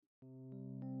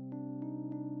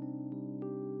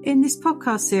In this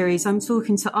podcast series, I'm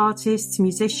talking to artists,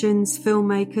 musicians,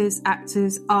 filmmakers,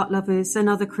 actors, art lovers, and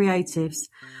other creatives.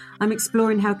 I'm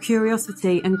exploring how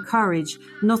curiosity and courage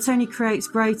not only creates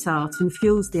great art and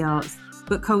fuels the arts,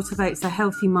 but cultivates a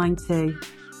healthy mind too.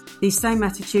 These same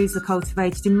attitudes are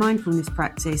cultivated in mindfulness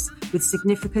practice with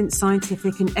significant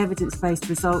scientific and evidence-based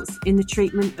results in the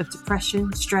treatment of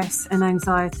depression, stress, and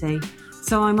anxiety.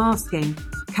 So I'm asking,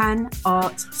 can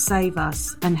art save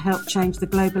us and help change the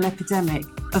global epidemic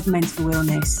of mental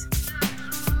illness?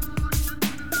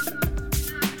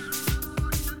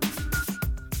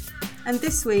 And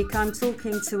this week I'm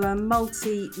talking to a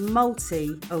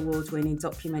multi-award-winning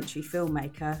documentary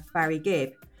filmmaker, Barry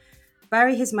Gibb.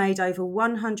 Barry has made over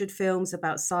 100 films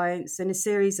about science and a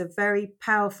series of very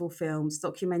powerful films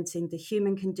documenting the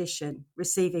human condition,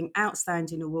 receiving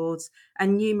outstanding awards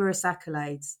and numerous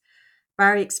accolades.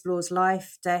 Barry explores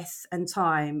life, death, and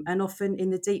time, and often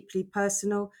in the deeply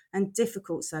personal and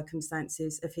difficult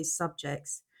circumstances of his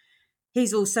subjects.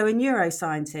 He's also a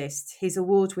neuroscientist. His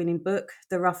award-winning book,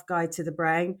 The Rough Guide to the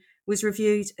Brain, was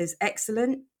reviewed as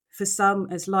excellent, for some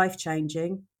as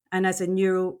life-changing, and as a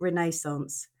neural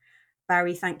renaissance.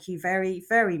 Barry, thank you very,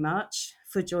 very much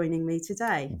for joining me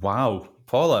today. Wow,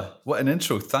 Paula, what an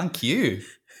intro. Thank you.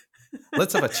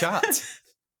 Let's have a chat.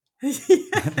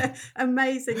 Yeah,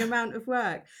 amazing amount of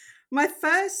work. My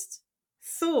first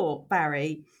thought,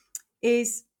 Barry,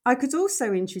 is I could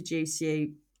also introduce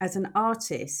you as an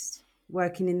artist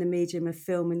working in the medium of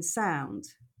film and sound.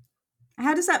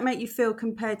 How does that make you feel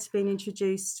compared to being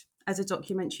introduced as a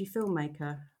documentary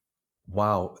filmmaker?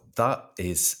 Wow, that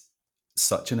is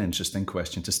such an interesting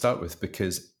question to start with,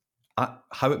 because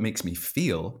how it makes me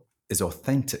feel is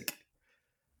authentic.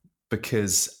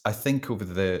 Because I think over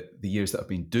the years that I've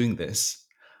been doing this,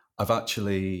 I've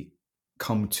actually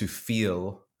come to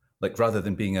feel like, rather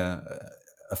than being a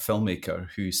filmmaker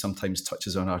who sometimes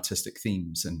touches on artistic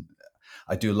themes, and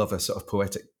I do love a sort of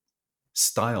poetic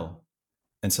style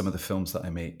in some of the films that I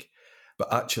make,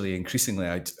 but actually increasingly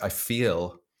I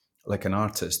feel like an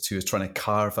artist who is trying to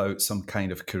carve out some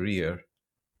kind of career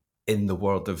in the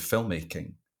world of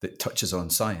filmmaking that touches on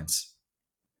science.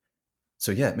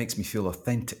 So yeah, it makes me feel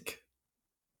authentic.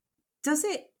 Does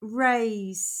it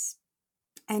raise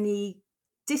any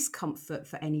discomfort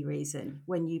for any reason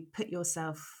when you put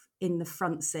yourself in the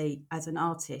front seat as an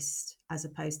artist as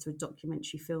opposed to a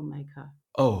documentary filmmaker?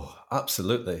 Oh,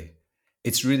 absolutely.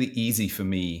 It's really easy for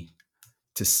me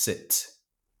to sit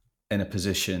in a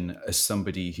position as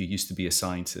somebody who used to be a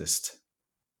scientist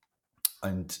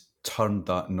and turn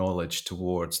that knowledge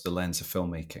towards the lens of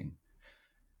filmmaking.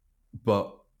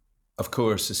 But of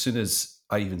course, as soon as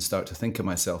I even start to think of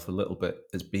myself a little bit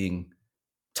as being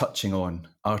touching on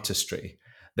artistry,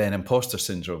 then imposter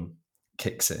syndrome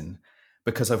kicks in,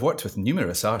 because I've worked with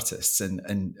numerous artists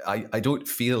and I don't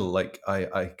feel like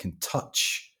I can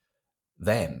touch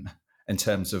them in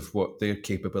terms of what their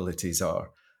capabilities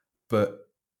are. But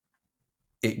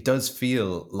it does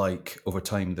feel like over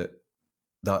time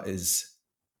that is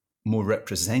more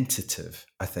representative,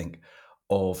 I think,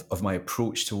 of my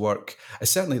approach to work.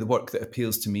 It's certainly the work that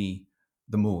appeals to me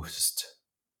the most.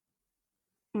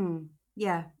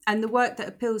 Yeah. And the work that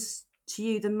appeals to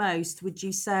you the most, would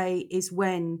you say, is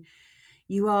when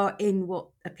you are in what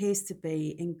appears to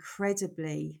be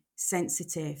incredibly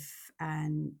sensitive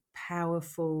and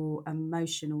powerful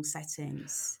emotional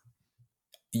settings?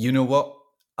 You know what?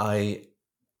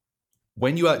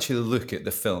 When you actually look at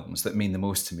the films that mean the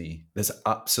most to me, there's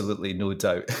absolutely no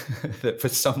doubt that for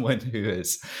someone who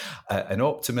is an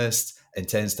optimist and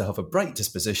tends to have a bright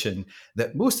disposition,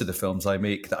 that most of the films I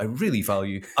make that I really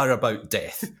value are about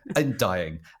death and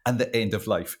dying and the end of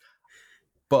life.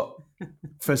 But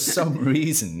for some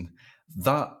reason,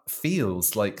 that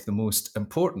feels like the most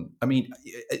important. I mean,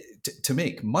 to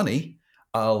make money,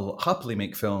 I'll happily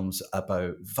make films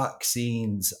about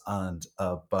vaccines and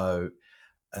about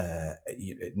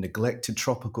neglected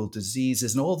tropical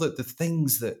diseases and all the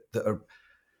things that are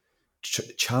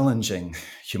challenging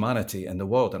humanity and the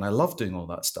world. And I love doing all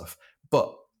that stuff.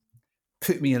 But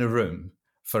put me in a room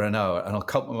for an hour and I'll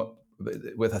come up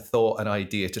with a thought, an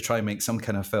idea to try and make some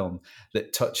kind of film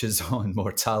that touches on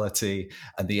mortality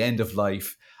and the end of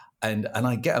life. And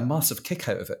I get a massive kick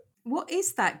out of it. What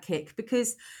is that kick?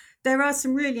 Because there are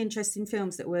some really interesting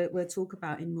films that we'll talk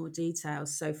about in more detail.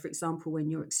 So, for example, when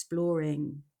you're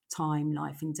exploring time,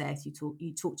 life and death, you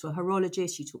talk to a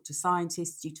horologist, you talk to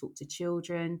scientists, you talk to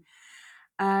children.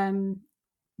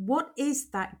 What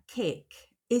is that kick?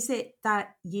 Is it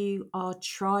that you are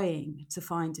trying to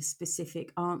find a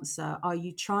specific answer? Are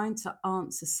you trying to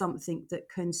answer something that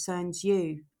concerns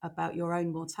you about your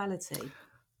own mortality?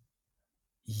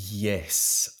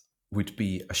 Yes. would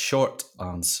be a short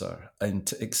answer. And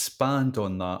to expand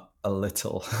on that a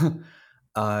little,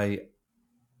 my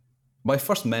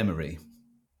first memory,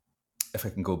 if I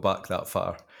can go back that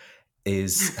far,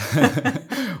 is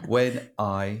when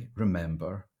I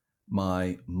remember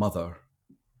my mother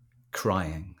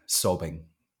crying, sobbing.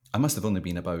 I must have only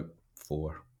been about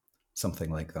 4, something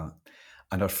like that.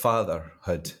 And her father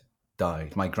had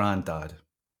died. My granddad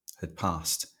had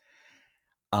passed.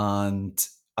 And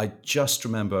I just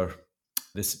remember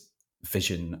this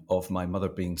vision of my mother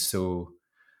being so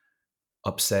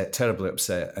upset, terribly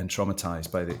upset and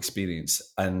traumatized by the experience.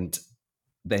 And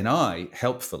then I,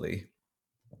 helpfully,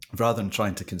 rather than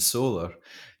trying to console her,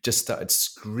 just started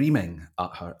screaming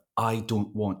at her, I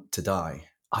don't want to die.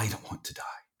 I don't want to die.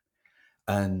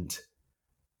 And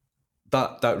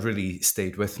that really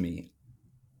stayed with me.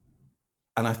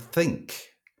 And I think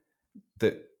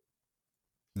that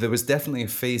there was definitely a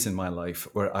phase in my life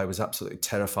where I was absolutely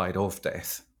terrified of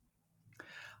death.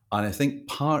 And I think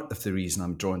part of the reason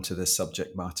I'm drawn to this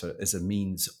subject matter is a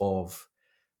means of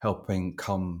helping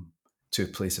come to a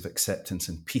place of acceptance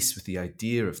and peace with the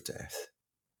idea of death.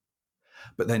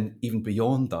 But then even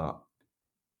beyond that,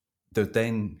 there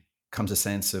then comes a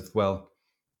sense of, well,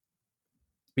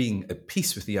 being at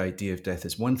peace with the idea of death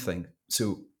is one thing.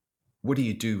 So what do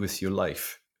you do with your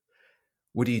life?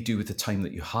 What do you do with the time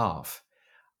that you have?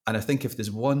 And I think if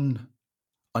there's one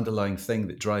underlying thing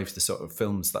that drives the sort of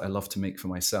films that I love to make for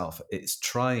myself, it's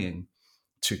trying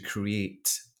to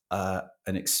create an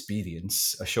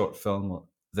experience, a short film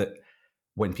that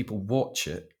when people watch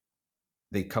it,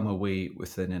 they come away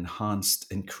with an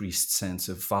enhanced, increased sense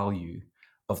of value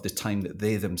of the time that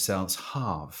they themselves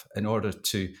have in order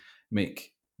to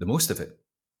make the most of it,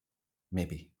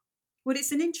 maybe. Well,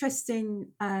 it's an interesting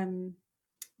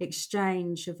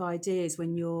exchange of ideas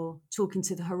when you're talking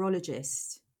to the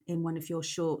horologist in one of your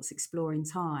shorts, Exploring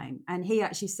Time. And he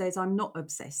actually says, I'm not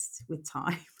obsessed with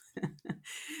time.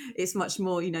 It's much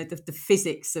more, the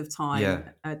physics of time,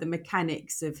 the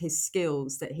mechanics of his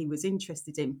skills that he was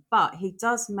interested in. But he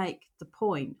does make the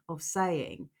point of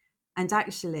saying, and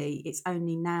actually, it's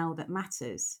only now that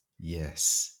matters.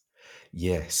 Yes.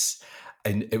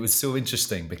 And it was so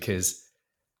interesting because,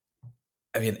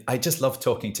 I mean, I just love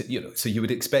talking to, so you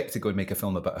would expect to go and make a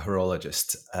film about a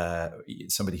horologist,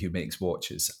 somebody who makes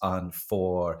watches, and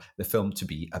for the film to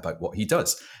be about what he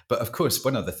does. But of course,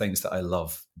 one of the things that I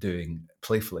love doing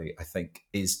playfully, I think,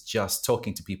 is just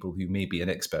talking to people who may be an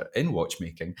expert in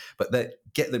watchmaking, but that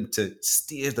get them to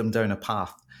steer them down a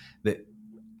path that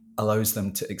allows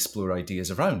them to explore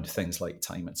ideas around things like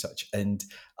time and such. And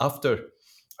after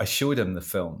I showed him the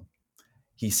film,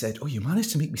 he said, "Oh, you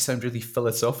managed to make me sound really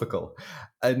philosophical."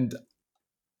 And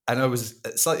I was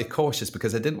slightly cautious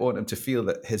because I didn't want him to feel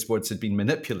that his words had been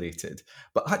manipulated.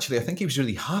 But actually, I think he was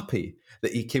really happy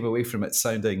that he came away from it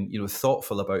sounding,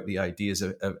 thoughtful about the ideas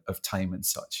of time and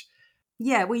such.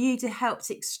 Yeah, well, you'd helped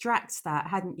extract that,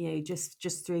 hadn't you?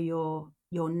 Just through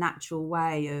your natural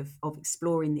way of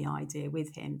exploring the idea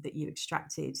with him, that you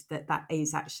extracted that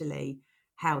is actually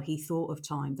how he thought of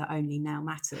time, that only now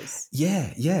matters.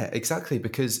 Yeah, exactly.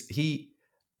 Because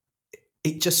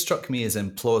it just struck me as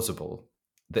implausible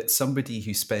that somebody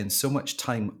who spends so much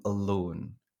time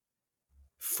alone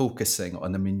focusing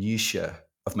on the minutiae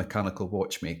of mechanical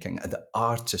watchmaking and the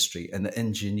artistry and the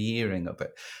engineering of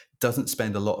it doesn't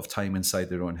spend a lot of time inside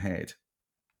their own head.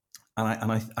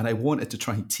 And I wanted to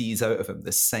try and tease out of him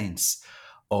this sense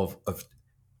of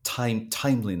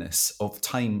timeliness, of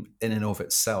time in and of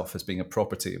itself as being a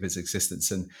property of his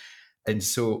existence. And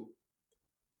so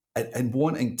and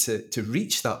wanting to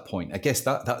reach that point, I guess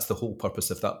that's the whole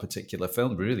purpose of that particular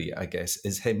film, really, I guess,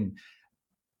 is him,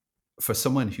 for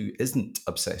someone who isn't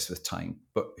obsessed with time,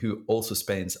 but who also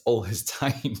spends all his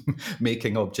time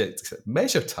making objects that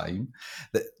measure time,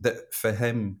 that for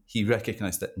him, he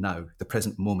recognized that now, the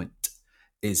present moment,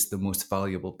 is the most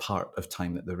valuable part of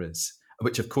time that there is,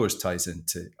 which of course ties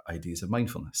into ideas of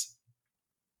mindfulness.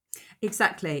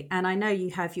 Exactly. And I know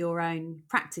you have your own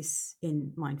practice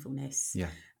in mindfulness. Yeah.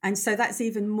 And so that's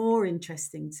even more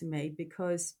interesting to me,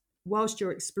 because whilst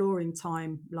you're exploring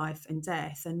time, life and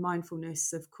death, and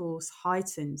mindfulness, of course,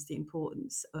 heightens the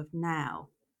importance of now,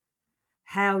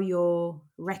 how you're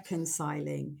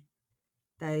reconciling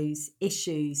those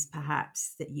issues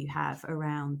perhaps that you have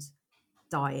around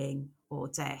dying or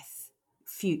death,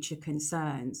 future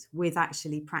concerns, with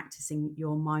actually practicing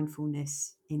your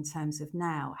mindfulness in terms of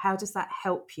now. How does that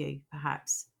help you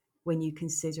perhaps when you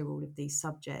consider all of these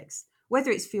subjects, whether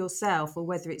it's for yourself or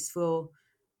whether it's for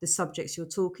the subjects you're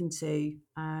talking to,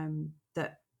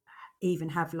 that even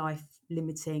have life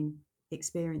limiting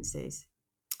experiences?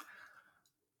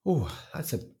 Oh,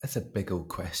 that's a big old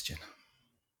question.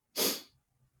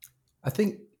 I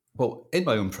think, well, in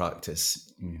my own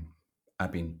practice,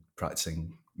 I've been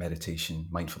practicing meditation,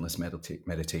 mindfulness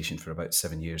meditation for about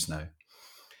 7 years now.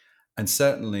 And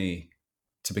certainly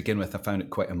to begin with, I found it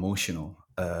quite emotional.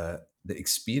 The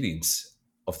experience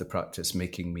of the practice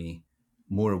making me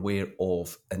more aware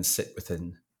of and sit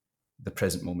within the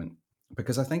present moment.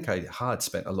 Because I think I had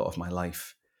spent a lot of my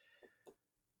life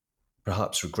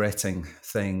perhaps regretting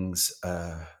things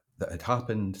that had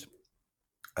happened,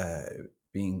 uh,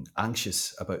 being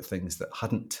anxious about things that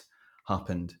hadn't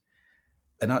happened.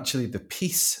 And actually, the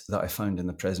peace that I found in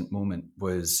the present moment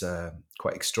was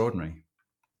quite extraordinary.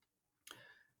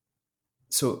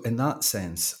 So, in that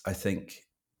sense, I think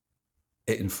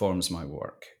it informs my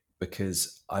work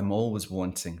because I'm always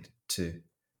wanting to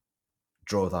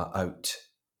draw that out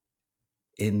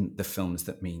in the films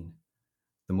that mean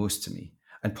the most to me.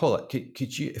 And Paula,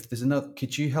 could you, if there's another,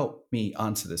 could you help me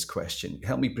answer this question?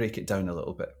 Help me break it down a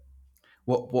little bit.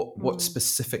 What Mm.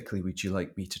 specifically would you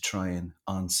like me to try and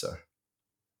answer?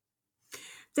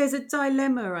 There's a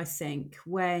dilemma, I think,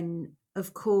 when,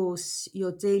 of course,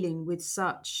 you're dealing with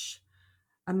such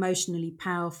emotionally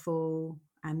powerful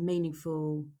and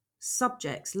meaningful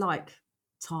subjects like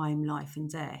time, life, and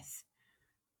death.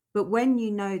 But when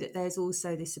you know that there's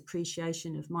also this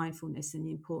appreciation of mindfulness and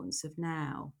the importance of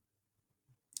now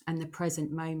and the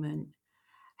present moment,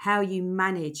 how you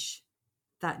manage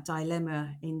that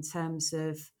dilemma in terms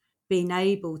of being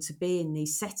able to be in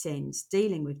these settings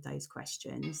dealing with those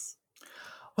questions.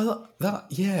 Well,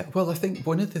 yeah. Well, I think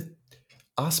one of the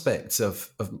aspects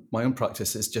of my own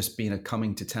practice is just being a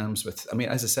coming to terms with. I mean,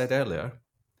 as I said earlier,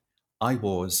 I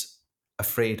was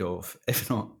afraid of, if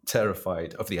not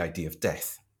terrified, of the idea of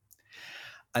death.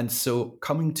 And so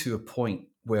coming to a point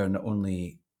where not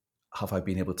only have I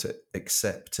been able to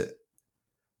accept it,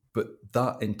 but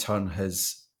that in turn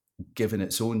has given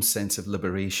its own sense of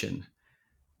liberation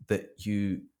that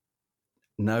you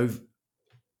now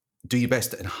do your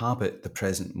best to inhabit the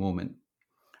present moment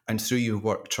and through your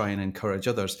work try and encourage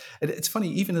others. And it's funny,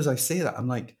 even as I say that, I'm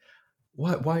like,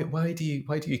 why do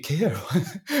you care?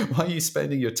 Why are you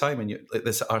spending your time in like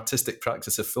this artistic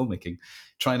practice of filmmaking,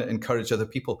 trying to encourage other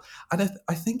people? And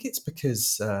I think it's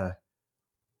because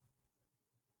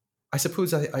I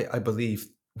suppose I believe,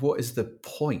 what is the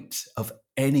point of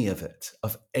any of it,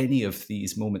 of any of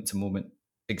these moment to moment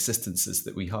existences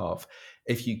that we have,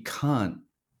 if you can't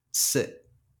sit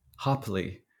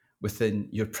happily within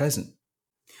your present?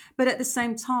 But at the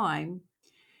same time,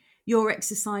 you're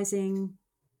exercising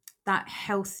that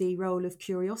healthy role of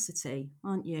curiosity,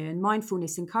 aren't you? And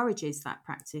mindfulness encourages that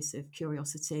practice of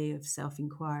curiosity, of self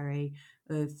inquiry,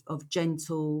 of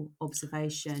gentle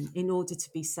observation in order to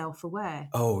be self aware.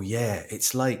 Oh yeah,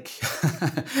 it's like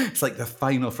it's like the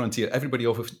final frontier. Everybody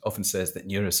often says that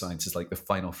neuroscience is like the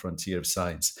final frontier of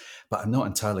science, but I'm not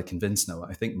entirely convinced now.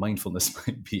 I think mindfulness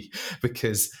might be,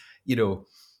 because you know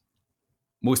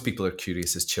most people are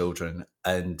curious as children,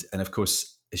 and of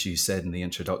course, as you said in the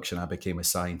introduction, I became a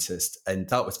scientist, and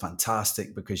that was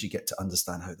fantastic because you get to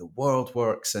understand how the world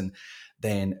works. And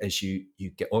then as you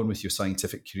get on with your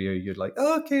scientific career, you're like,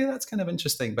 oh, okay, that's kind of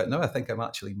interesting, but now I think I'm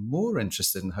actually more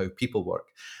interested in how people work.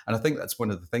 And I think that's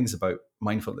one of the things about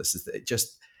mindfulness, is that it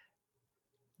just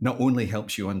not only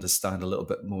helps you understand a little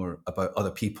bit more about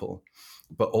other people,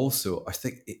 but also I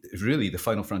think really the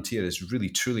final frontier is really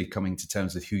truly coming to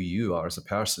terms with who you are as a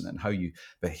person and how you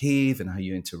behave and how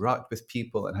you interact with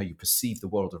people and how you perceive the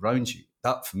world around you.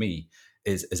 That for me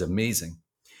is amazing.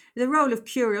 The role of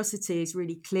curiosity is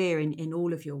really clear in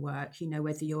all of your work, you know,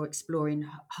 whether you're exploring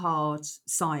hard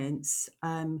science,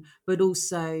 but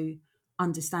also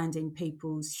understanding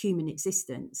people's human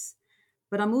existence.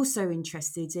 But I'm also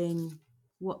interested in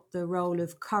what the role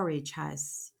of courage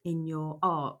has in your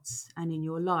art and in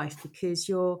your life, because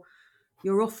you're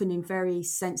often in very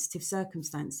sensitive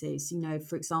circumstances. You know,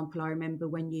 for example, I remember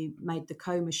when you made the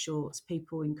coma shorts,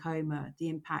 people in coma, the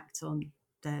impact on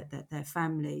their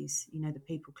families, you know, the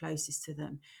people closest to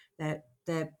them,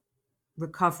 their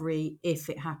recovery, if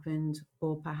it happened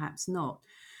or perhaps not.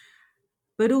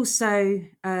 But also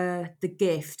The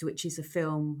Gift, which is a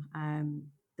film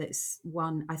that's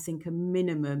won, I think, a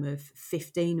minimum of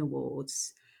 15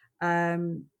 awards.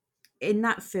 Um, in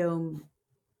that film,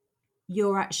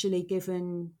 you're actually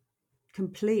given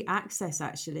complete access,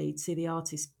 actually, to the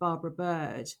artist Barbara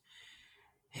Bird,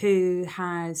 who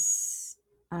has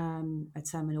a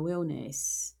terminal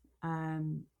illness.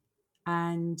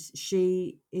 And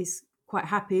she is quite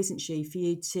happy, isn't she, for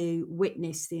you to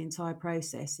witness the entire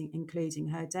process, including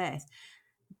her death.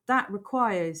 That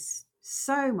requires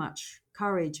so much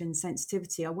courage and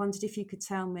sensitivity. I wondered if you could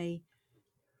tell me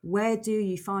Where do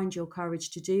you find your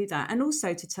courage to do that? And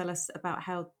also to tell us about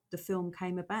how the film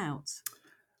came about.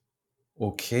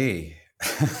 Okay.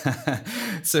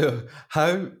 So,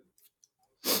 how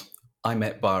I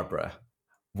met Barbara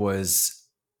was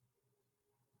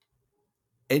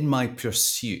in my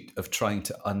pursuit of trying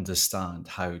to understand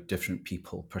how different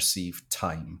people perceive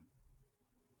time.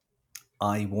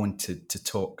 I wanted to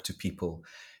talk to people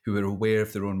who were aware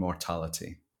of their own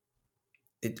mortality.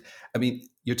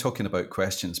 You're talking about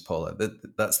questions, Paula.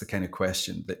 That's the kind of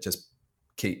question that just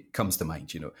comes to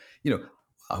mind.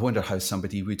 I wonder how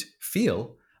somebody would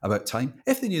feel about time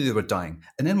if they knew they were dying.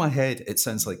 And in my head, it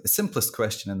sounds like the simplest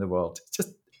question in the world,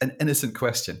 just an innocent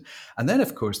question. And then,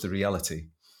 of course, the reality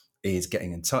is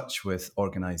getting in touch with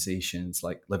organizations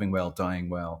like Living Well, Dying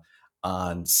Well,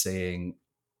 and saying,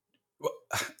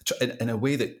 in a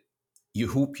way that you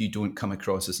hope you don't come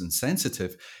across as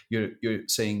insensitive, you're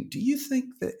saying, do you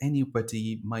think that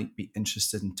anybody might be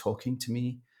interested in talking to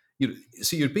me?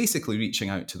 So you're basically reaching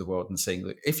out to the world and saying,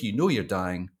 look, if you know you're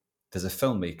dying, there's a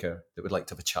filmmaker that would like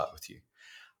to have a chat with you.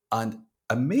 And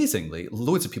amazingly,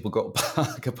 loads of people got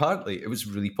back. Apparently, it was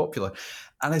really popular.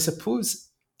 And I suppose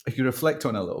if you reflect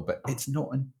on it a little bit, it's not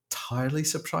entirely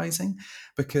surprising,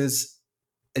 because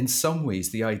in some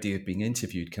ways, the idea of being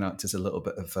interviewed can act as a little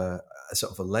bit of a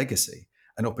sort of a legacy,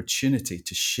 an opportunity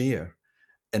to share.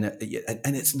 And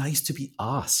it's nice to be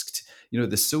asked.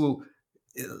 There's so,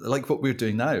 like what we're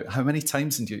doing now, how many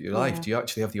times in your life do you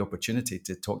actually have the opportunity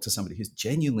to talk to somebody who's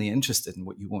genuinely interested in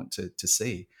what you want to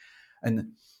say?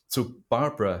 And so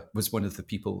Barbara was one of the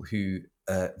people who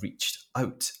reached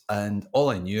out. And all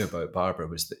I knew about Barbara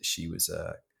was that she was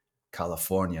a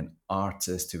Californian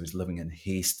artist who was living in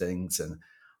Hastings. And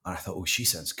I thought, oh, she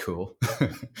sounds cool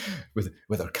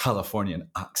with her Californian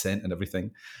accent and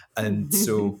everything. And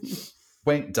so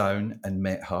went down and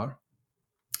met her.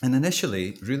 And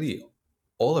initially, really,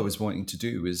 all I was wanting to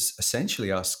do was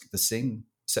essentially ask the same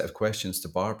set of questions to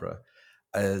Barbara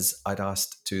as I'd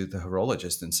asked to the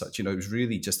horologist and such. It was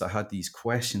really just, I had these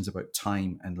questions about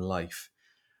time and life.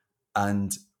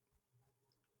 And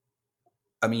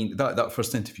that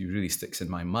first interview really sticks in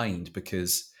my mind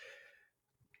because,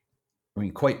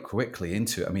 quite quickly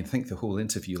into it, I think the whole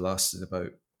interview lasted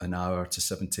about an hour to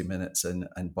 70 minutes, and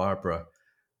Barbara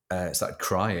started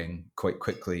crying quite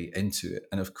quickly into it.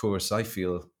 And of course, I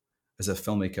feel as a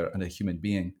filmmaker and a human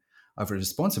being, I have a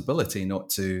responsibility not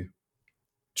to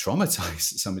traumatize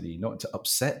somebody, not to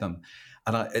upset them.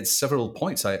 And at several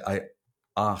points, I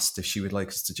asked if she would like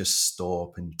us to just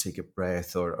stop and take a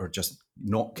breath or just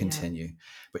not continue. Yeah.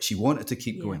 But she wanted to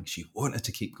keep going. She wanted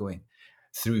to keep going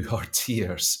through her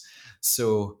tears.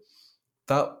 So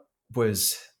that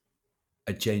was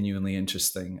a genuinely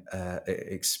interesting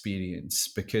experience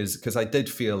because I did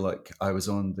feel like I was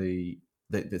on the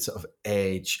sort of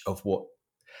edge of what.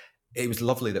 It was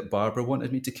lovely that Barbara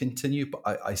wanted me to continue, but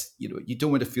I you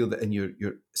don't want to feel that in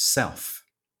yourself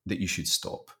that you should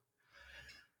stop.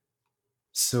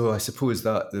 So I suppose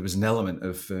that there was an element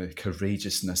of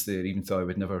courageousness there, even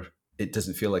though it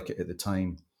doesn't feel like it at the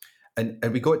time. And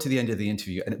we got to the end of the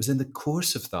interview, and it was in the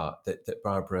course of that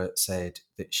Barbara said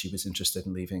that she was interested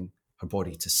in leaving her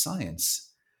body to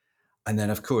science. And then,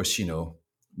 of course,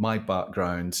 my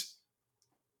background,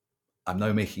 I'm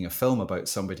now making a film about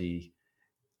somebody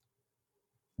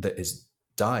that is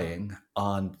dying,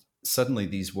 and suddenly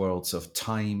these worlds of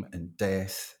time and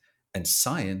death and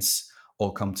science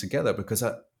all come together because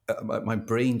my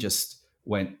brain just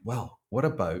went, well, what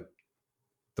about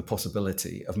the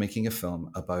possibility of making a film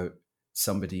about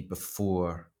somebody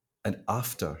before and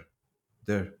after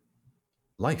their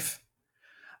life,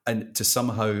 and to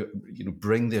somehow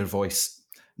bring their voice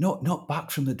not back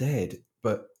from the dead,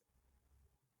 but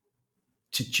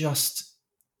to just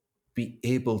be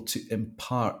able to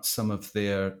impart some of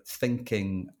their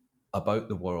thinking about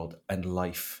the world and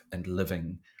life and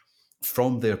living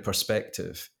from their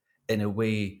perspective in a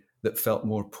way that felt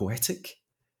more poetic.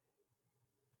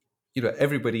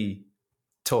 Everybody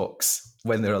talks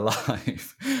when they're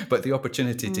alive, but the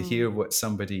opportunity to hear what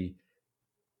somebody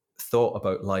thought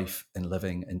about life and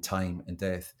living and time and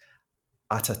death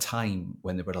at a time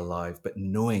when they were alive, but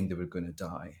knowing they were going to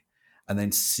die, and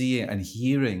then seeing and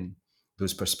hearing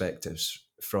those perspectives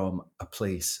from a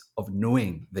place of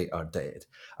knowing they are dead.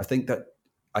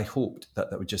 I hoped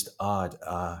that would just add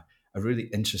a really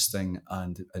interesting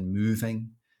and moving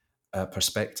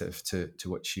perspective to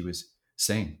what she was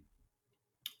saying.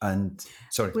 And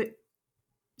sorry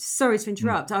to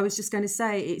interrupt. I was just going to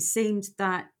say, it seemed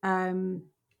that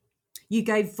you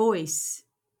gave voice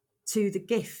to the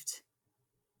gift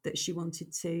that she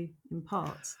wanted to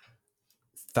impart.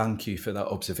 Thank you for that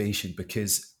observation,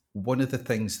 because one of the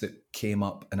things that came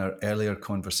up in our earlier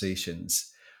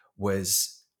conversations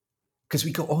was because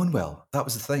we got on well. That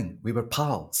was the thing. We were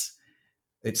pals.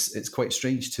 It's quite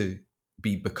strange to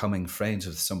be becoming friends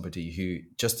with somebody who,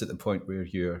 just at the point where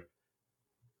you're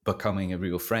becoming a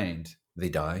real friend, they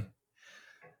die.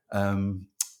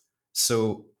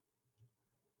 So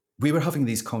we were having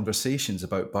these conversations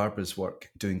about Barbara's work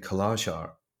doing collage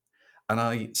art. And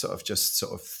I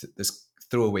this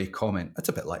throwaway comment, that's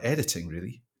a bit like editing,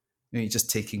 really. You're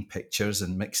just taking pictures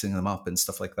and mixing them up and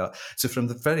stuff like that. So from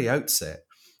the very outset,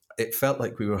 it felt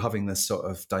like we were having this sort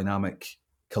of dynamic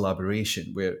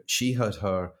collaboration where she had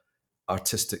her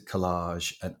artistic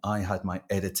collage and I had my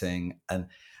editing, and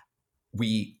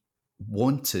we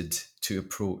wanted to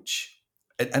approach,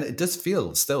 and it does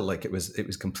feel still like it was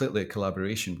completely a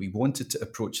collaboration. We wanted to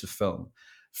approach the film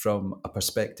from a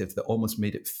perspective that almost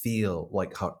made it feel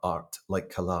like her art,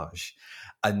 like collage.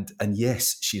 And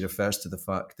yes, she refers to the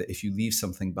fact that if you leave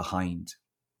something behind,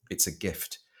 it's a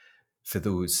gift for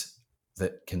those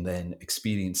that can then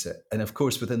experience it. And of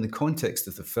course, within the context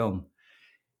of the film,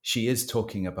 she is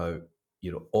talking about,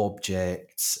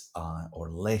 objects or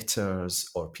letters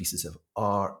or pieces of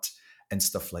art and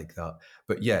stuff like that.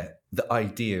 But yeah, the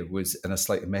idea was in a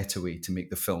slightly meta way to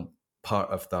make the film part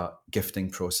of that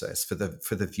gifting process for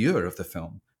the viewer of the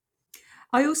film.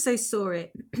 I also saw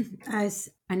it as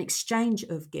an exchange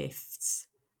of gifts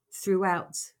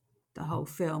throughout the whole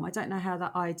film. I don't know how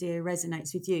that idea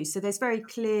resonates with you. So there's very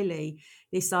clearly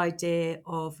this idea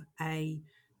of a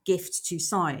gift to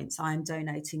science. I am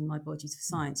donating my body to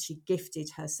science. She gifted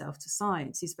herself to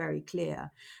science, is very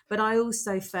clear. But I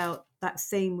also felt that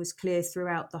theme was clear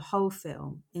throughout the whole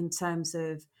film in terms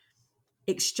of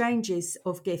exchanges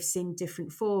of gifts in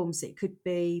different forms. It could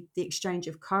be the exchange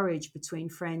of courage between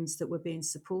friends that were being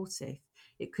supportive.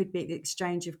 It could be the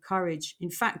exchange of courage,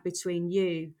 in fact, between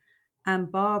you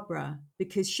and Barbara,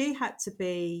 because she had to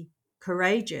be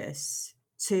courageous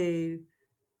to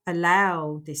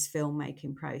allow this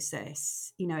filmmaking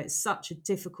process. It's such a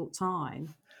difficult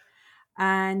time.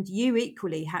 And you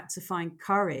equally had to find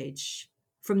courage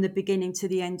from the beginning to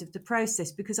the end of the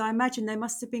process, because I imagine there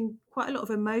must have been quite a lot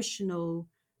of emotional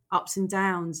ups and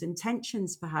downs and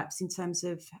tensions, perhaps, in terms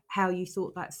of how you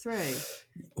thought that through.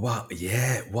 Wow.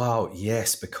 Yeah. Wow.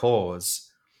 Yes, because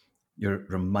you're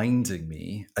reminding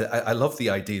me. I love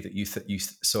the idea that you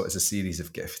saw it as a series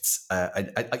of gifts.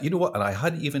 You know what? And I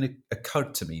hadn't even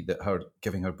occurred to me that her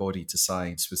giving her body to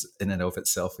science was in and of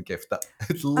itself a gift. That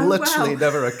literally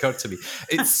never occurred to me.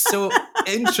 It's so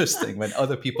interesting when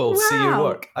other people see your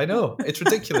work. I know, it's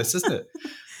ridiculous, isn't it?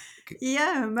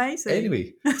 Yeah, amazing.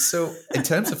 Anyway, so in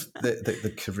terms of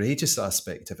the courageous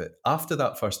aspect of it, after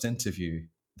that first interview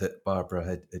that Barbara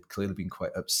had clearly been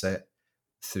quite upset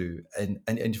through,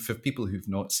 and for people who've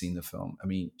not seen the film, I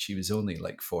mean, she was only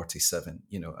like 47,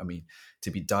 I mean,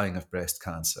 to be dying of breast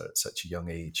cancer at such a young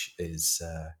age is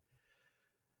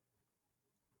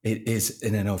it is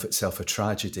in and of itself a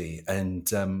tragedy. And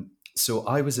so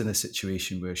I was in a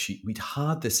situation where we'd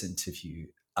had this interview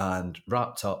and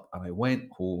wrapped up, and I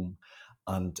went home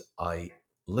and I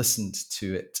listened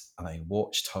to it and I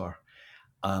watched her,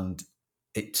 and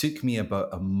it took me about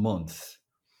a month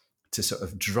to sort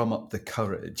of drum up the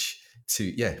courage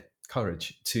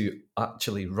to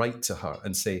actually write to her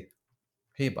and say,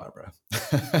 "Hey, Barbara,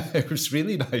 it was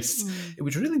really nice. It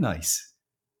was really nice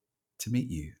to meet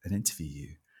you and interview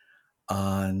you.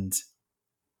 And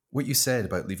what you said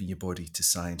about leaving your body to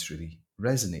science really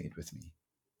resonated with me.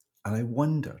 And I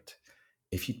wondered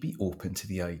if you'd be open to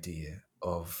the idea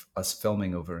of us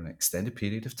filming over an extended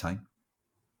period of time,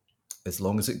 as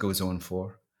long as it goes on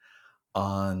for,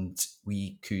 and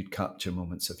we could capture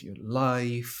moments of your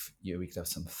life, we could have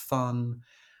some fun,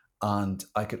 and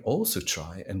I could also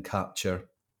try and capture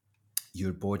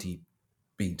your body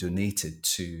being donated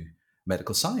to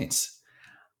medical science."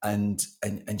 And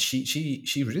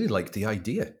she really liked the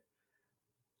idea.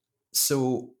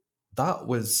 So that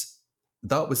was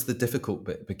the difficult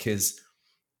bit, because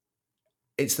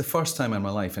it's the first time in my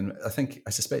life, and I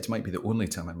suspect it might be the only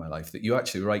time in my life, that you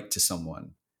actually write to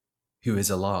someone who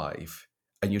is alive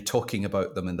and you're talking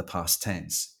about them in the past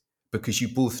tense, because you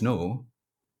both know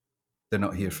they're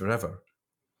not here forever.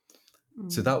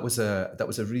 So that was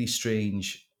a really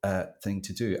strange thing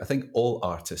to do. I think all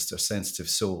artists are sensitive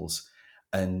souls,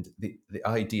 and the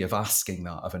idea of asking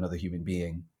that of another human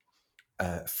being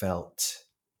felt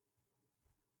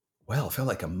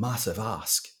like a massive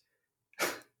ask.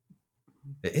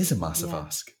 It is a massive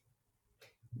ask.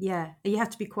 Yeah, you have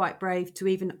to be quite brave to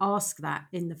even ask that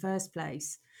in the first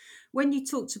place. When you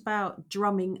talked about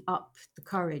drumming up the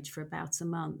courage for about a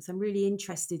month, I'm really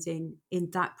interested in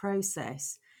that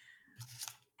process.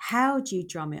 how do you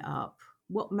drum it up?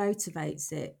 What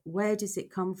motivates it? Where does it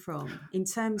come from in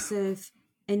terms of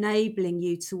enabling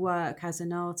you to work as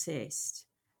an artist?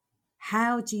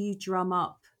 How do you drum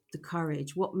up the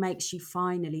courage? What makes you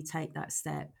finally take that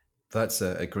step? That's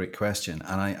a great question,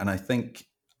 and I think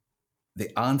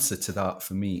the answer to that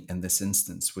for me in this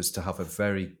instance was to have a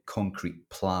very concrete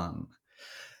plan,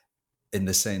 in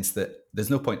the sense that there's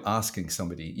no point asking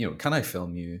somebody, can I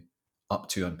film you up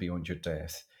to and beyond your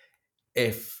death,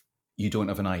 if you don't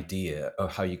have an idea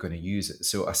of how you're going to use it.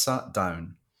 So I sat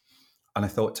down and I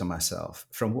thought to myself,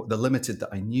 from the limited that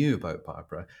I knew about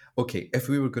Barbara, okay, if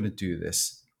we were going to do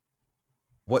this,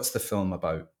 what's the film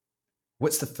about?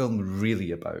 What's the film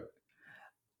really about?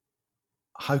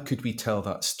 How could we tell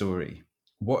that story?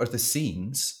 What are the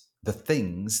scenes, the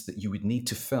things that you would need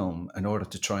to film in order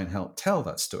to try and help tell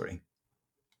that story?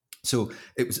 So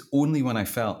it was only when I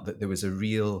felt that there was a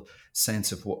real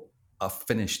sense of what a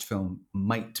finished film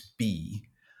might be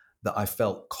that I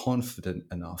felt confident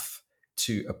enough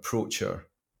to approach her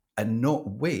and not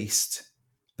waste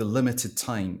the limited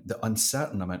time, the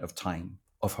uncertain amount of time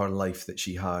of her life that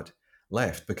she had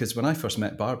left. Because when I first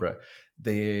met Barbara,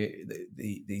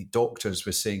 the doctors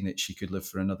were saying that she could live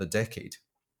for another decade.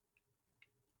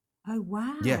 Oh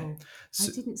wow! Yeah,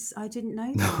 so, I didn't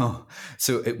know that. No,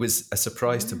 so it was a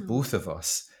surprise to both of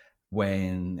us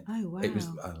when it was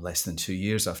less than 2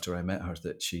 years after I met her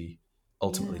that she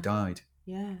ultimately died.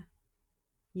 Yeah.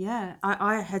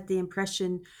 I had the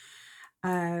impression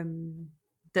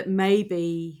that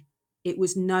maybe it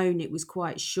was known it was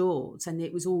quite short and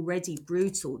it was already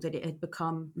brutal, that it had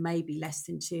become maybe less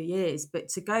than 2 years. But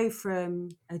to go from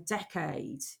a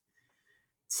decade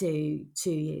to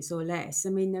 2 years or less, I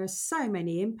mean, there are so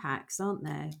many impacts, aren't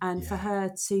there? And for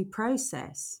her to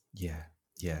process. Yeah.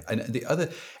 And the other,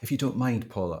 if you don't mind,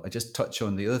 Paula, I just touch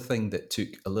on the other thing that took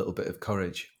a little bit of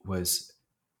courage was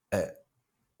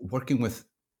working with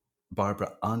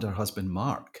Barbara and her husband,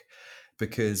 Mark,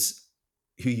 because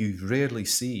who you rarely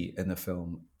see in the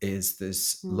film is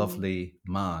this lovely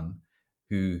man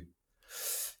who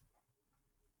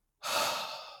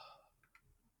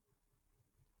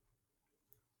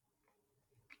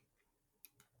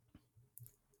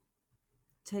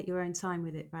take your own time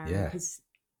with it, Barry, because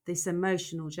this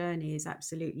emotional journey is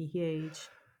absolutely huge.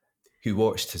 Who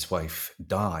watched his wife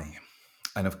die,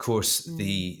 and of course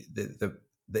the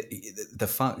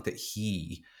fact that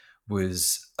he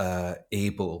was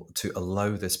able to allow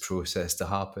this process to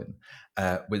happen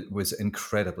was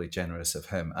incredibly generous of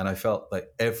him. And I felt like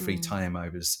every time I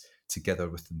was together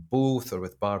with them both or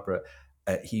with Barbara,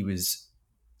 he was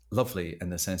lovely in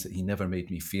the sense that he never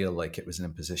made me feel like it was an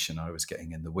imposition or I was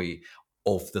getting in the way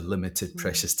of the limited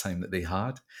precious time that they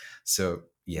had. So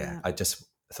I just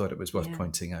thought it was worth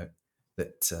pointing out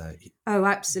that oh,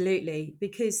 absolutely,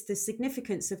 because the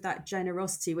significance of that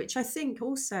generosity, which I think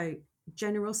also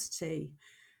generosity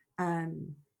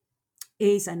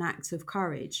is an act of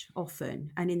courage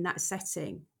often, and in that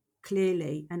setting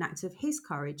clearly an act of his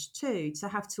courage too, to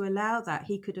have to allow that.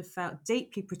 He could have felt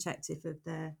deeply protective of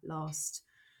their last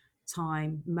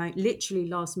time, literally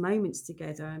last moments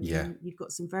together. I mean, you've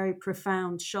got some very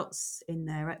profound shots in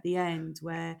there at the end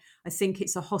where I think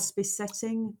it's a hospice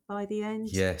setting by the end.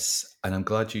 Yes, and I'm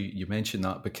glad you mentioned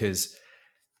that, because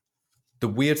the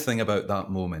weird thing about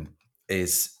that moment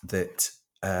is that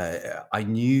I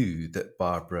knew that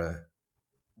Barbara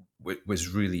was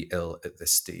really ill at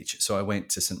this stage. So I went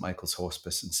to St. Michael's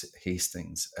Hospice in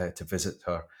Hastings to visit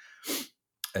her.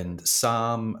 And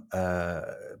Sam,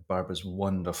 Barbara's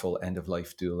wonderful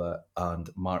end-of-life doula, and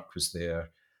Mark was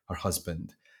there, her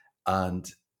husband.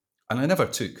 And I never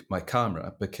took my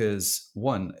camera because,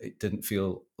 one, it didn't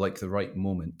feel like the right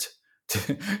moment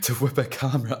to whip a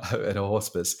camera out at a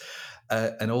hospice.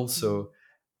 And also,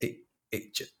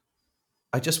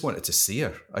 I just wanted to see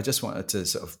her. I just wanted to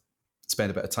sort of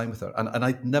spend a bit of time with her. And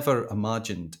I'd never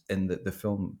imagined in the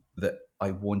film that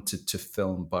I wanted to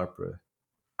film Barbara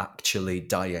actually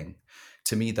dying.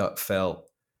 To me, that felt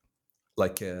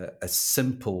like a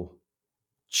simple,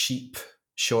 cheap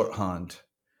shorthand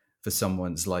for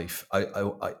someone's life. I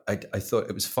thought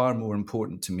it was far more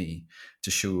important to me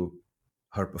to show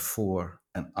her before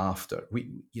and after.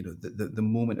 The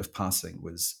moment of passing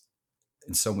was,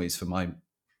 in some ways, for my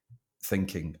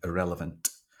thinking, irrelevant,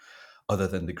 other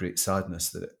than the great sadness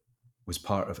that was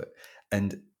part of it.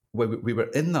 And when we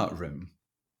were in that room,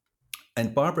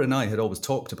 and Barbara and I had always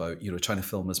talked about, trying to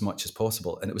film as much as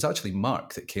possible. And it was actually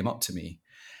Mark that came up to me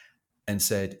and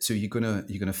said, "So you're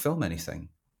gonna film anything?"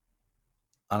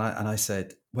 And I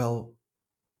said, "Well,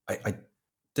 I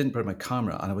didn't bring my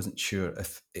camera, and I wasn't sure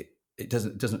if it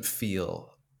doesn't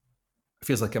feel. It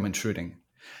feels like I'm intruding."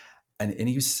 and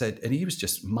he was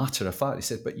just matter of fact. He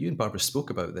said, "But you and Barbara spoke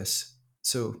about this."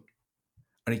 So,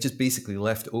 and he just basically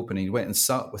left it open. He went and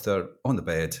sat with her on the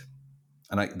bed.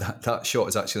 And that shot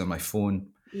is actually on my phone.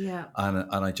 Yeah.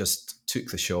 And I just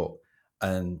took the shot,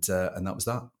 and that was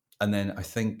that. And then I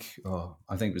think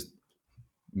it was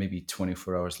maybe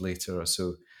 24 hours later or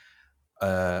so,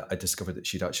 I discovered that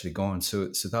she'd actually gone. So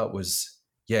that was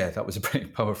a pretty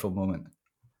powerful moment.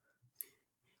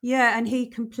 Yeah, and he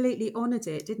completely honoured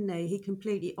it, didn't he? He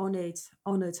completely honoured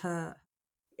her.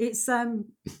 It's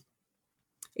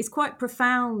quite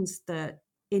profound that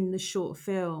in the short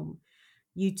film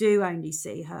you do only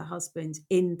see her husband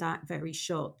in that very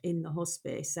shot in the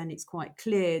hospice, and it's quite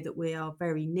clear that we are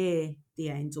very near the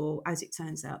end, or as it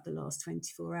turns out, the last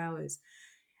 24 hours.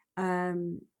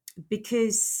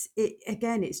 Because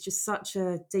it's just such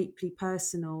a deeply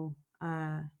personal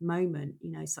moment,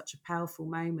 such a powerful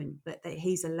moment, but that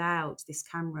he's allowed this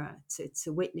camera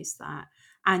to witness that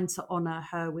and to honour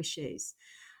her wishes.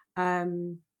 I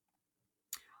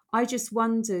just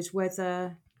wondered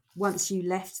whether once you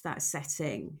left that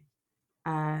setting,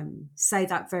 say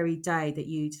that very day that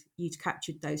you'd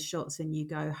captured those shots and you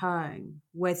go home,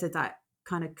 whether that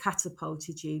kind of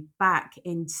catapulted you back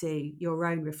into your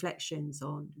own reflections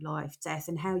on life, death,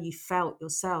 and how you felt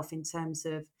yourself in terms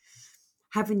of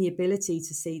having the ability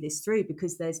to see this through,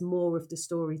 because there's more of the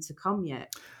story to come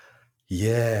yet.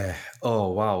 Yeah.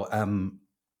 Oh, wow.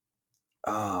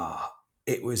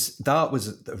 That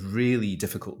was a really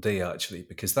difficult day, actually,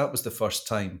 because that was the first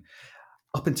time.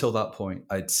 Up until that point,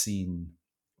 I'd seen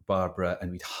Barbara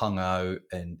and we'd hung out,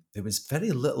 and there was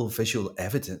very little visual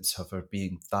evidence of her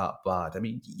being that bad. I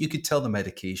mean, you could tell the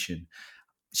medication.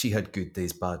 She had good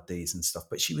days, bad days and stuff,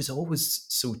 but she was always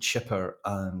so chipper,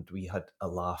 and we had a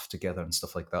laugh together and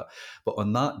stuff like that. But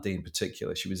on that day in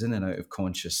particular, she was in and out of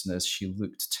consciousness. She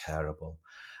looked terrible.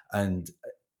 And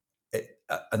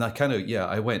and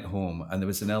I went home, and there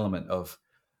was an element of,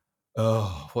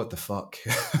 oh, what the fuck?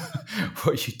 What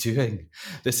are you doing?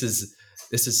 This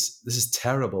is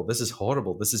terrible. This is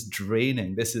horrible. This is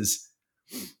draining. This is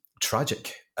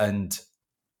tragic. And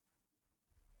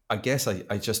I guess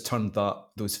I just turned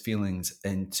those feelings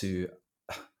into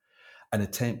an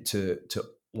attempt to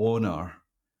honor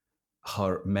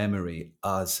her memory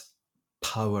as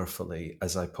powerfully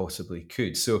as I possibly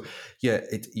could. So yeah,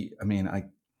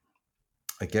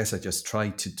 I guess I just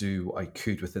tried to do what I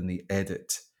could within the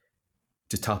edit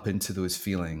to tap into those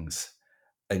feelings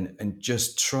and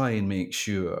just try and make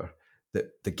sure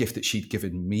that the gift that she'd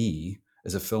given me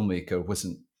as a filmmaker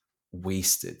wasn't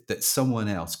wasted, that someone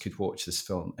else could watch this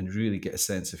film and really get a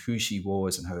sense of who she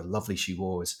was and how lovely she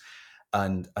was,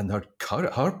 and her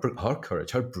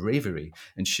courage, her bravery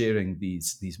in sharing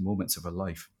these moments of her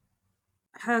life.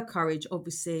 Her courage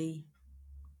obviously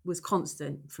was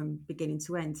constant from beginning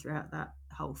to end throughout that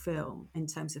whole film, in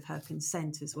terms of her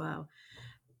consent as well.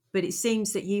 But it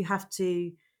seems that you have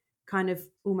to kind of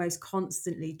almost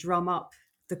constantly drum up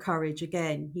the courage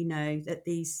again, at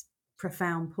these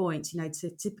profound points,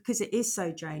 to because it is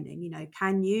so draining.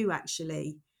 Can you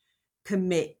actually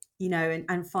commit,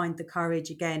 and find the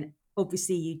courage again?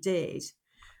 Obviously you did,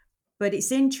 but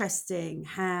it's interesting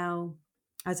how,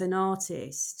 as an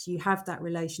artist, you have that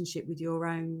relationship with your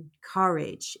own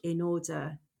courage in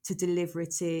order to deliver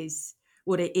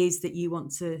what it is that you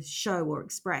want to show or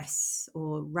express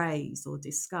or raise or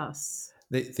discuss.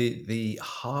 The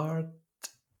hard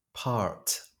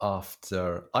part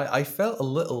after I felt a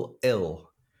little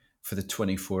ill for the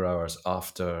 24 hours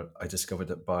after I discovered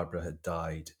that Barbara had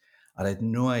died, and I had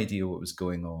no idea what was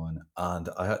going on, and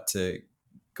I had to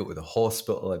go to the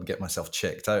hospital and get myself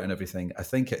checked out and everything. I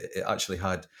think it actually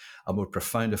had a more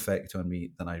profound effect on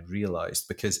me than I realized,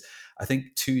 because I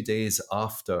think 2 days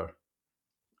after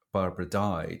Barbara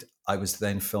died, I was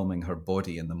then filming her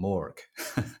body in the morgue.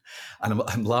 And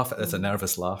I'm laughing, it's a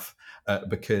nervous laugh,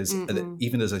 because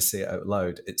even as I say it out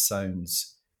loud, it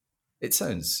sounds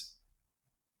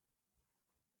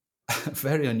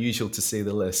very unusual, to say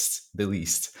the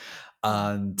least.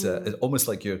 And almost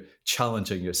like you're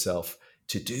challenging yourself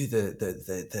to do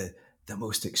the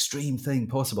most extreme thing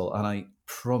possible. And I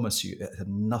promise you, it had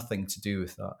nothing to do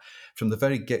with that. From the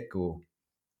very get-go,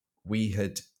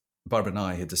 Barbara and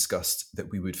I had discussed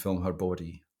that we would film her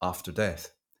body after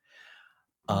death.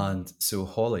 And so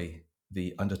Holly,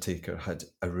 the undertaker, had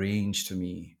arranged for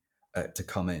me to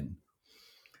come in.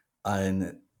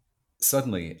 And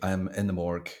suddenly I'm in the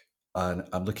morgue and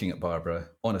I'm looking at Barbara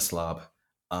on a slab.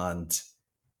 And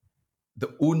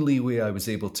the only way I was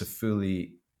able to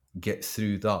fully get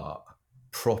through that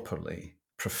properly,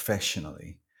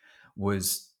 professionally,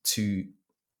 was to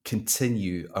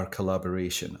continue our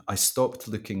collaboration. I stopped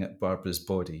looking at Barbara's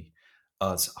body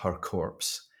as her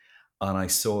corpse, and I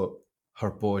saw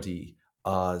her body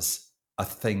as a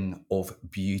thing of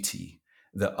beauty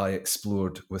that I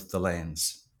explored with the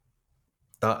lens.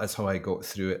 That is how I got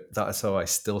through it. That is how I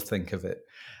still think of it.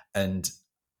 And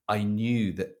I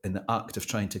knew that in the act of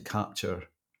trying to capture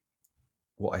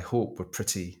what I hope were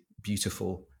pretty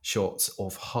beautiful shots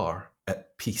of her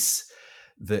at peace,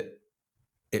 that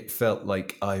it felt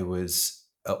like I was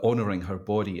honouring her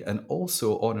body and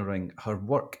also honouring her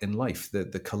work in life, the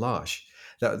collage.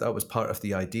 That was part of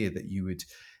the idea, that you would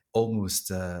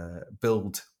almost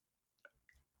build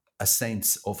a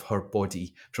sense of her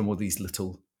body from all these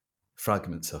little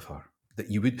fragments of her that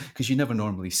you would, because you never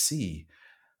normally see.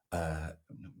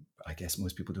 I guess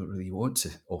most people don't really want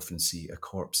to often see a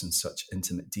corpse in such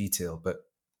intimate detail, but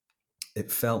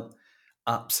it felt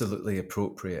absolutely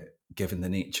appropriate given the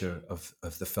nature of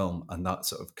the film and that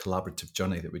sort of collaborative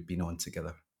journey that we'd been on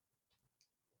together.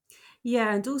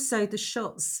 Yeah, and also the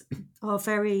shots are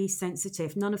very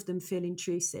sensitive. None of them feel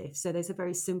intrusive. So there's a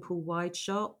very simple wide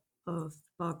shot of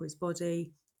Barbara's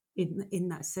body in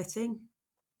that setting.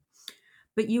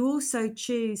 But you also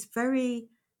choose very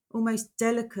almost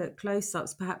delicate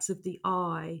close-ups, perhaps of the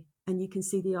eye, and you can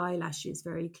see the eyelashes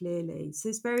very clearly. So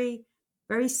it's very,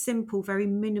 very simple, very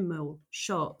minimal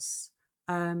shots,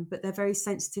 but they're very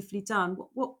sensitively done.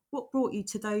 What brought you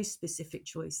to those specific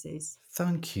choices?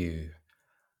 Thank you.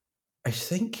 I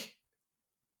think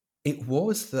it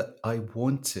was that I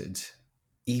wanted,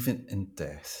 even in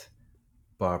death,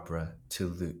 Barbara to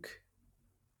look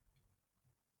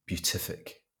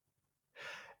beatific.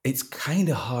 It's kind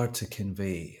of hard to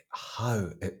convey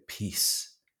how at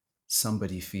peace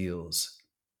somebody feels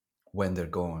when they're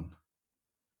gone.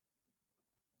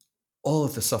 All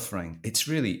of the suffering, it's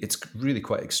really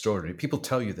quite extraordinary. People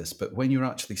tell you this, but when you're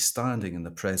actually standing in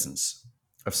the presence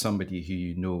of somebody who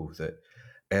you know that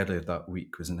earlier that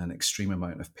week was in an extreme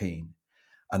amount of pain,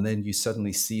 and then you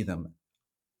suddenly see them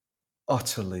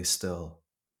utterly still,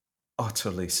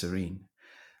 utterly serene,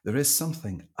 there is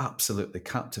something absolutely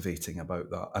captivating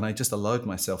about that. And I just allowed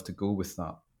myself to go with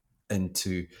that and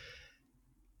to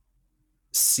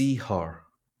see her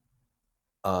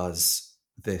as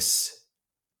this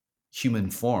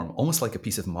human form, almost like a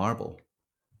piece of marble,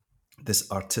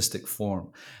 this artistic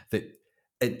form that,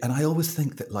 and I always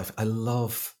think that life, I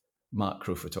love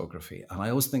macro photography, and I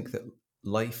always think that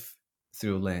life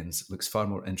through a lens looks far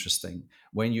more interesting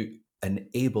when you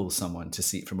enable someone to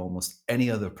see it from almost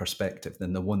any other perspective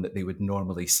than the one that they would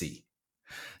normally see.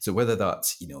 So whether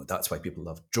that's, that's why people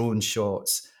love drone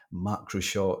shots, macro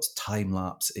shots, time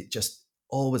lapse, it just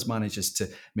always manages to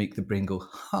make the brain go,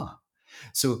 huh.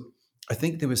 So I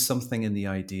think there was something in the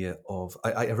idea of,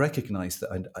 I recognize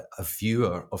that a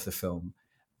viewer of the film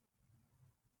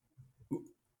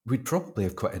would probably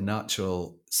have quite a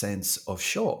natural sense of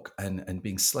shock and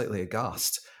being slightly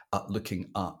aghast at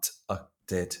looking at a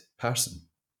dead person.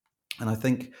 And I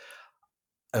think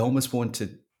I almost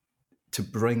wanted to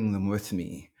bring them with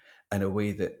me in a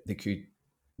way that they could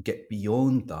get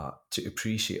beyond that to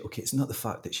appreciate, okay, it's not the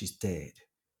fact that she's dead.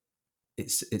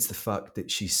 It's the fact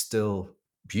that she's still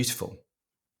beautiful,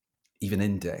 even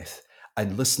in death.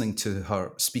 And listening to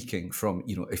her speaking from,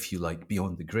 if you like,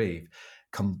 beyond the grave,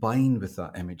 combined with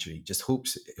that imagery, just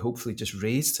hopefully just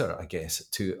raised her, I guess,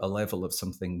 to a level of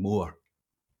something more.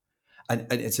 And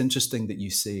it's interesting that you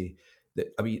say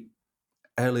that, I mean,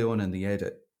 early on in the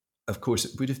edit, of course,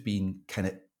 it would have been kind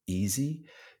of easy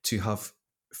to have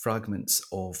fragments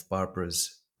of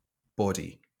Barbara's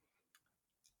body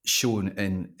shown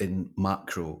in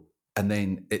macro, and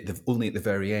then only at the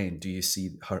very end do you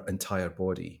see her entire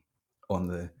body in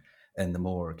the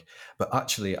morgue. But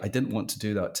actually, I didn't want to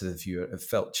do that to the viewer. It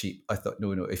felt cheap. I thought,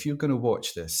 no, if you're going to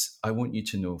watch this, I want you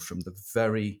to know from the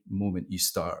very moment you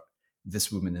start,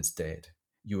 this woman is dead.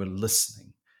 You are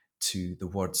listening to the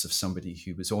words of somebody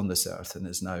who was on this earth and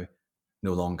is now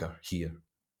no longer here.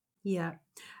 Yeah.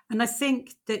 And I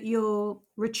think that your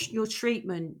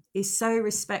treatment is so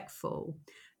respectful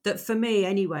that for me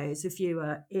anyway, as a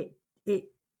viewer, it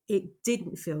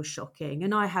didn't feel shocking.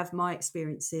 And I have my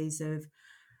experiences of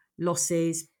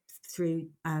losses through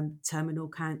terminal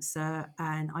cancer,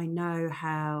 and I know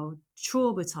how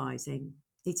traumatizing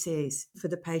it is for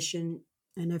the patient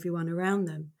and everyone around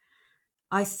them.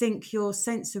 I think your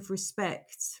sense of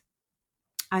respect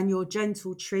and your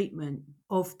gentle treatment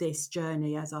of this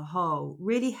journey as a whole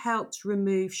really helped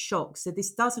remove shock. So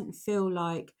this doesn't feel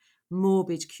like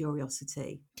morbid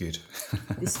curiosity. Good.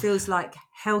 This feels like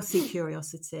healthy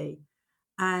curiosity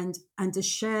and a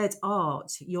shared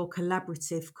art, your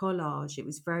collaborative collage. It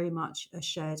was very much a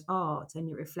shared art, and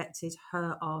it reflected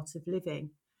her art of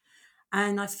living.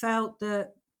 And I felt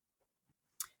that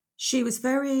She was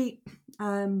very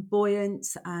buoyant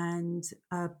and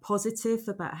positive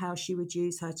about how she would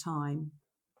use her time.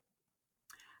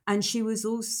 And she was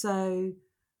also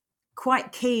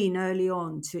quite keen early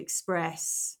on to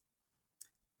express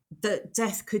that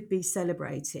death could be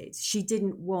celebrated. She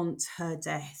didn't want her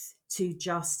death to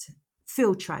just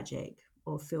feel tragic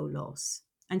or feel loss.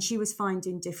 And she was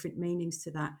finding different meanings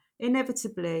to that.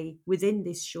 Inevitably, within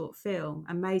this short film,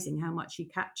 amazing how much you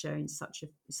capture in such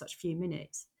few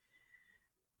minutes.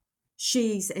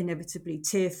 She's inevitably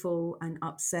tearful and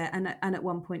upset, and at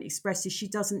one point expresses she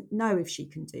doesn't know if she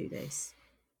can do this.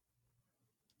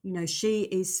 You know, she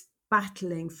is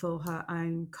battling for her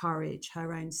own courage,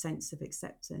 her own sense of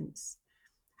acceptance.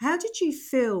 How did you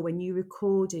feel when you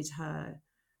recorded her,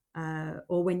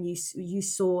 or when you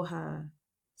saw her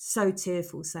so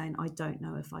tearful, saying, "I don't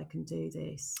know if I can do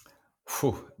this"?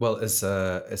 Whew. Well, as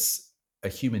a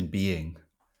human being,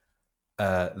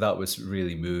 that was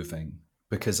really moving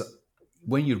because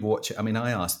when you watch it, I mean,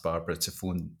 I asked Barbara to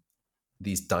phone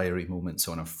these diary moments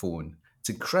on her phone.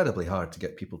 It's incredibly hard to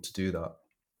get people to do that.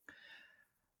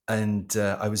 And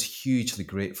I was hugely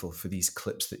grateful for these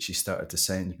clips that she started to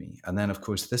send me. And then, of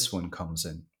course, this one comes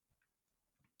in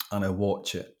and I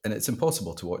watch it. And it's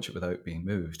impossible to watch it without being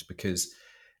moved because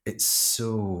it's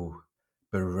so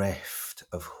bereft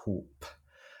of hope.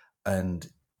 And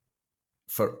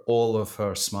for all of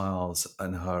her smiles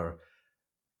and her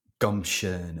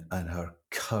gumption and her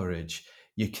courage,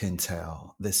 you can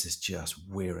tell this is just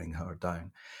wearing her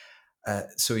down.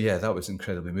 So yeah, that was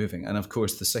incredibly moving. And of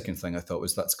course, the second thing I thought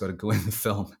was that's got to go in the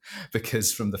film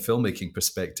because from the filmmaking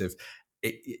perspective,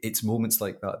 it's moments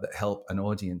like that that help an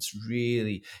audience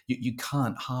really. You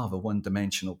can't have a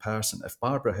one-dimensional person. If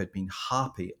Barbara had been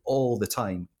happy all the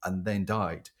time and then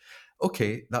died,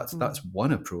 okay, that's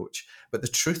one approach. But the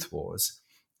truth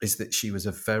is that she was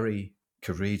a very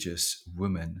courageous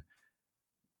woman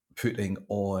putting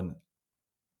on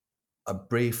a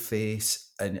brave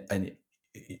face and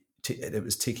it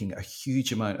was taking a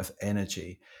huge amount of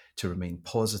energy to remain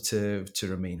positive, to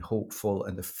remain hopeful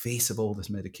in the face of all this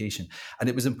medication. And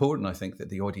it was important, I think, that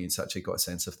the audience actually got a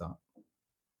sense of that.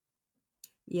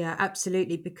 Yeah,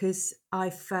 absolutely, because I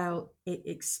felt it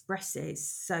expresses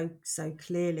so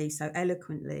clearly, so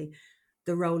eloquently,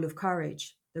 the role of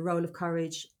courage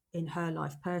in her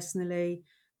life personally,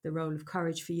 the role of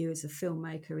courage for you as a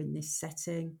filmmaker in this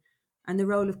setting, and the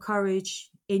role of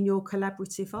courage in your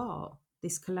collaborative art,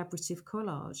 this collaborative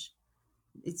collage.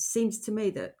 It seems to me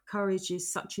that courage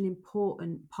is such an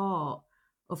important part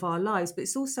of our lives, but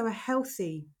it's also a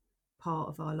healthy part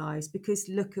of our lives because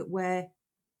look at where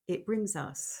it brings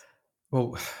us.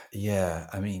 Well, yeah,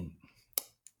 I mean,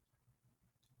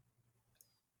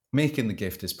 making the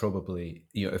gift is probably,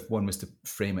 if one was to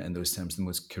frame it in those terms, the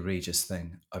most courageous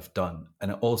thing I've done.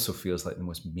 And it also feels like the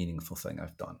most meaningful thing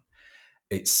I've done.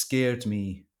 It scared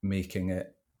me making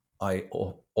it. I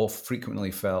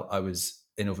frequently felt I was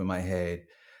in over my head.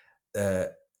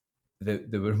 There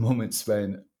were moments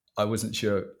when I wasn't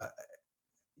sure,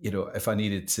 if I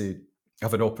needed to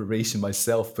have an operation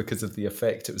myself because of the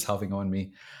effect it was having on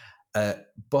me.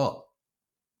 But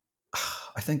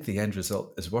I think the end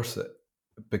result is worth it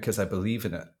because I believe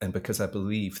in it and because I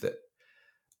believe that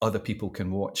other people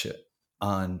can watch it.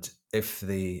 And if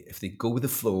they go with the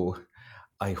flow,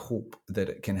 I hope that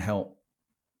it can help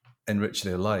enrich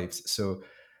their lives. So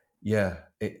yeah,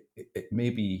 it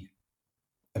may be,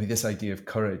 I mean, this idea of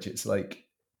courage, it's like,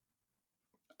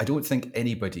 I don't think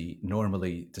anybody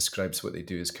normally describes what they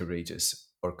do as courageous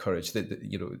or courage. That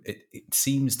it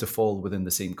seems to fall within the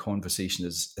same conversation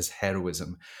as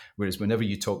heroism. Whereas whenever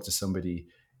you talk to somebody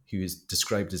who is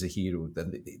described as a hero,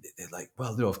 then they're like,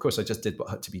 well, no, of course I just did what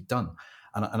had to be done.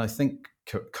 And I think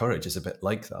courage is a bit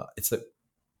like that. It's that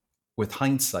with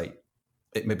hindsight,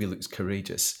 it maybe looks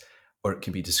courageous or it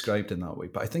can be described in that way.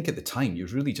 But I think at the time,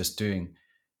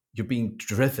 you're being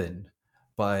driven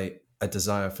by a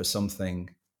desire for something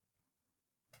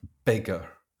bigger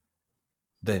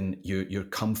than your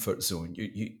comfort zone.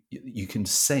 You can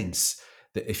sense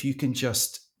that if you can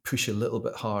just push a little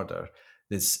bit harder,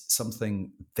 there's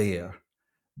something there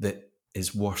that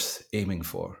is worth aiming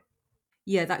for.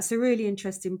 Yeah, that's a really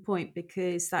interesting point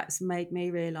because that's made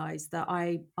me realize that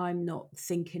I'm not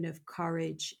thinking of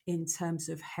courage in terms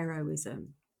of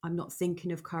heroism. I'm not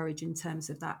thinking of courage in terms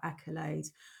of that accolade.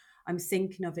 I'm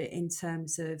thinking of it in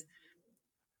terms of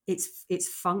its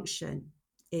function.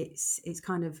 It's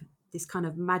kind of this kind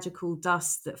of magical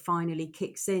dust that finally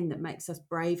kicks in that makes us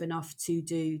brave enough to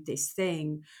do this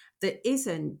thing that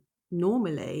isn't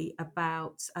normally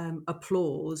about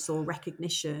applause or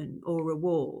recognition or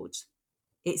reward.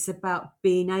 It's about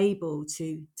being able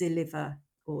to deliver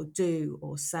or do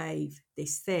or save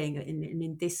this thing, and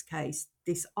in this case,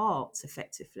 this art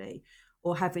effectively,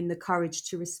 or having the courage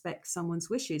to respect someone's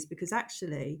wishes, because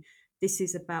actually this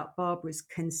is about Barbara's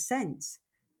consent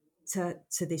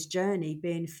to this journey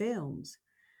being filmed.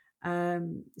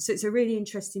 So it's a really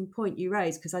interesting point you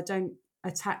raise, because I don't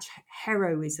attach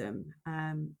heroism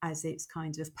as its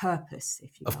kind of purpose,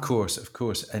 if you Of like. course, of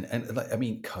course. And I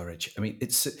mean, courage. I mean,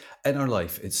 it's in our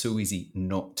life, it's so easy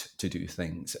not to do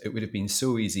things. It would have been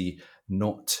so easy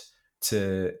not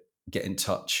to get in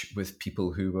touch with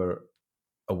people who were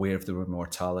aware of their own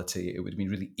mortality. It would have been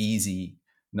really easy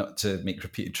not to make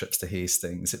repeated trips to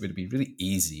Hastings. It would have been really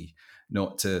easy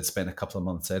not to spend a couple of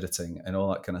months editing and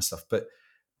all that kind of stuff. But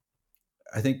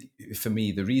I think for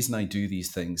me, the reason I do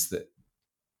these things that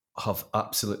have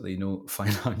absolutely no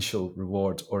financial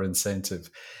reward or incentive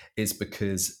is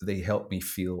because they help me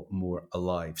feel more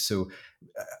alive. So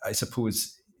I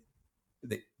suppose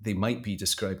they might be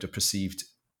described or perceived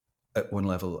at one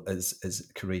level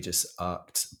as courageous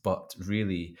acts, but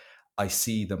really I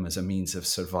see them as a means of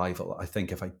survival. I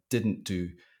think if I didn't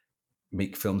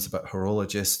make films about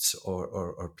horologists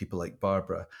or people like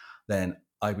Barbara, then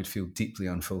I would feel deeply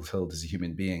unfulfilled as a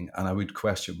human being, and I would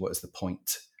question what is the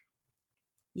point.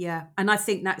 Yeah, and I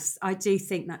do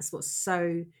think that's what's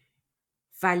so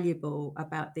valuable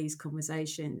about these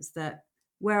conversations, that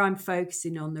where I'm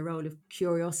focusing on the role of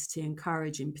curiosity and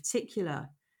courage in particular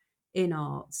in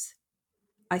art,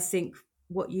 I think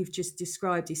what you've just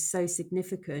described is so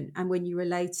significant. And when you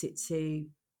relate it to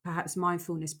perhaps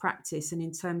mindfulness practice, and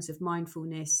in terms of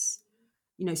mindfulness,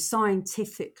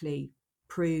 scientifically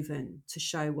proven to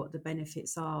show what the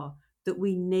benefits are, that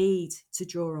we need to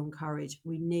draw on courage,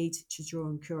 we need to draw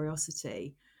on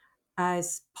curiosity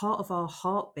as part of our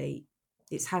heartbeat.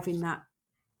 It's having that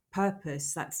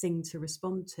purpose, that thing to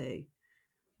respond to.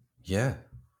 Yeah.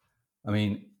 I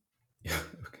mean,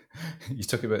 you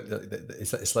talk about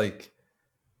it's like,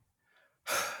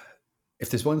 if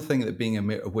there's one thing that being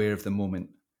aware of the moment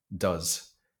does,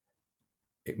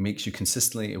 it makes you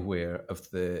consistently aware of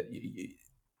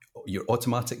your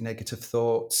automatic negative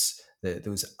thoughts,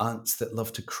 those ants that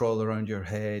love to crawl around your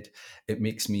head. It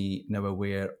makes me now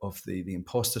aware of the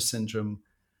imposter syndrome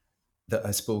that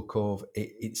I spoke of.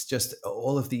 It's just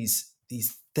all of these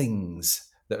things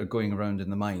that are going around in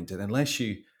the mind, and unless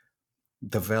you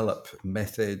develop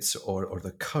methods or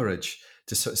the courage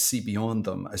to sort of see beyond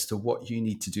them as to what you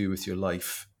need to do with your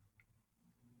life,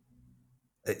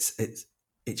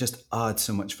 it just adds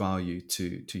so much value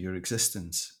to your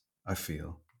existence, I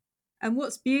feel. And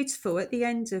what's beautiful at the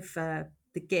end of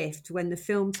The Gift, when the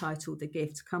film title The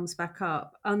Gift comes back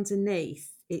up,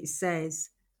 underneath it says,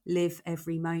 "Live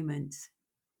every moment."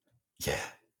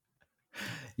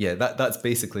 Yeah, that's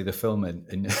basically the film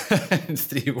in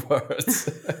 3 words.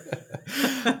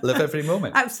 Live every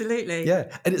moment. Absolutely.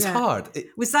 Yeah, and it's hard.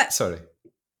 Was that... Sorry.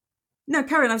 No,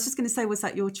 carry on. I was just going to say, was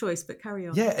that your choice? But carry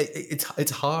on. Yeah,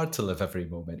 it's hard to live every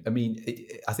moment. I mean,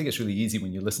 I think it's really easy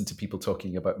when you listen to people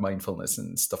talking about mindfulness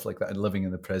and stuff like that and living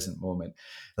in the present moment.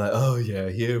 Like, oh yeah,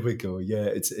 here we go.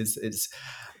 Yeah,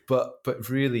 but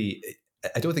really,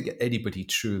 I don't think anybody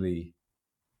truly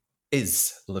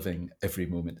is living every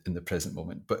moment in the present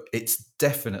moment, but it's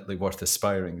definitely worth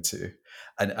aspiring to.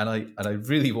 And I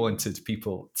really wanted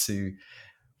people to.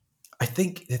 I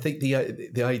think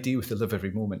the idea with the live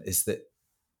every moment is that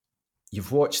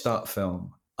you've watched that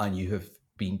film and you have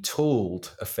been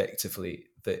told effectively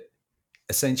that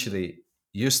essentially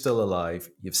you're still alive,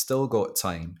 you've still got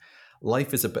time.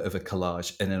 Life is a bit of a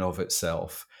collage in and of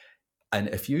itself. And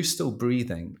if you're still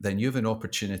breathing, then you have an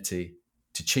opportunity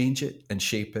to change it and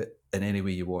shape it in any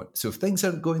way you want. So if things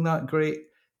aren't going that great,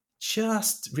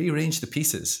 just rearrange the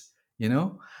pieces,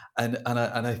 And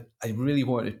I really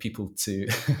wanted people to,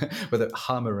 without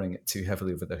hammering it too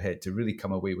heavily over their head, to really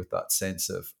come away with that sense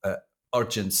of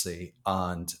urgency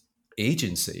and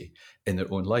agency in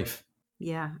their own life.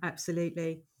 Yeah,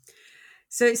 absolutely.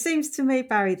 So it seems to me,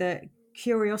 Barry, that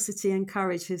curiosity and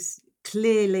courage has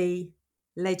clearly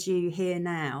led you here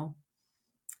now.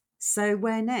 So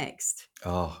where next?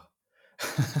 Oh,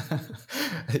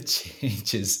 it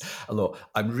changes a lot.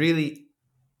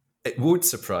 It won't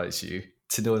surprise you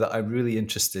to know that I'm really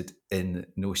interested in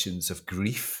notions of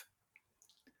grief.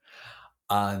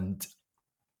 And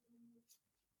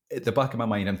at the back of my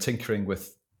mind, I'm tinkering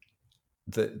with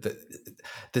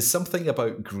there's something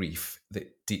about grief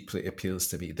that deeply appeals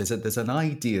to me. There's an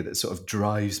idea that sort of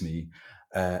drives me,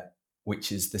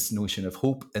 which is this notion of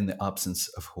hope in the absence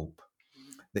of hope.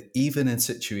 That even in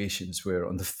situations where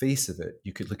on the face of it,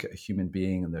 you could look at a human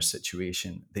being and their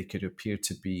situation, they could appear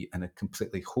to be in a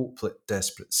completely hopeless,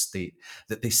 desperate state,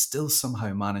 that they still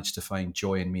somehow manage to find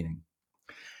joy and meaning.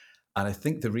 And I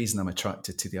think the reason I'm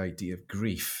attracted to the idea of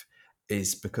grief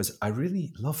is because I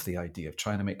really love the idea of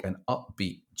trying to make an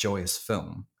upbeat, joyous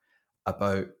film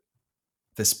about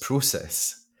this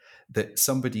process that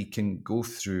somebody can go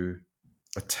through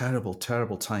a terrible,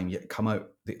 terrible time, yet come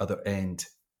out the other end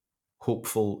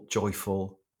hopeful,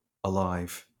 joyful,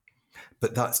 alive.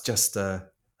 But that's just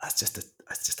a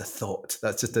thought.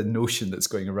 That's just a notion that's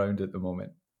going around at the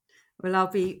moment. Well,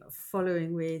 I'll be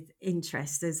following with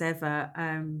interest as ever.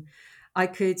 I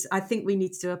think we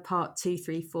need to do a part 2,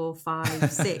 3, 4,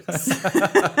 5, 6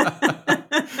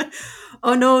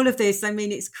 on all of this. I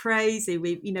mean, it's crazy.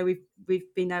 We've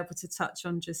been able to touch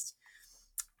on just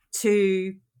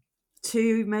two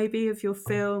maybe of your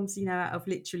films, out of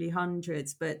literally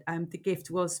hundreds. But The Gift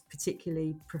was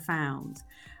particularly profound.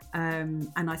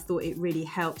 And I thought it really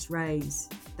helped raise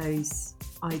those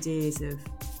ideas of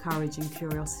courage and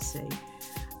curiosity.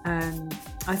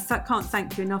 I can't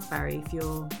thank you enough, Barry, for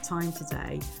your time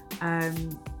today.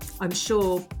 I'm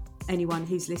sure anyone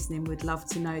who's listening would love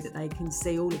to know that they can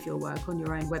see all of your work on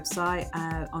your own website,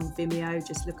 on Vimeo.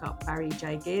 Just look up Barry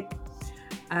J. Gibb.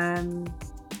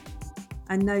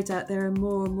 And no doubt there are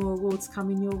more and more awards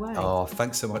coming your way. Oh,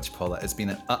 thanks so much, Paula. It's been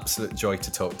an absolute joy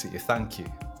to talk to you. Thank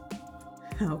you.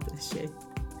 Oh, bless you.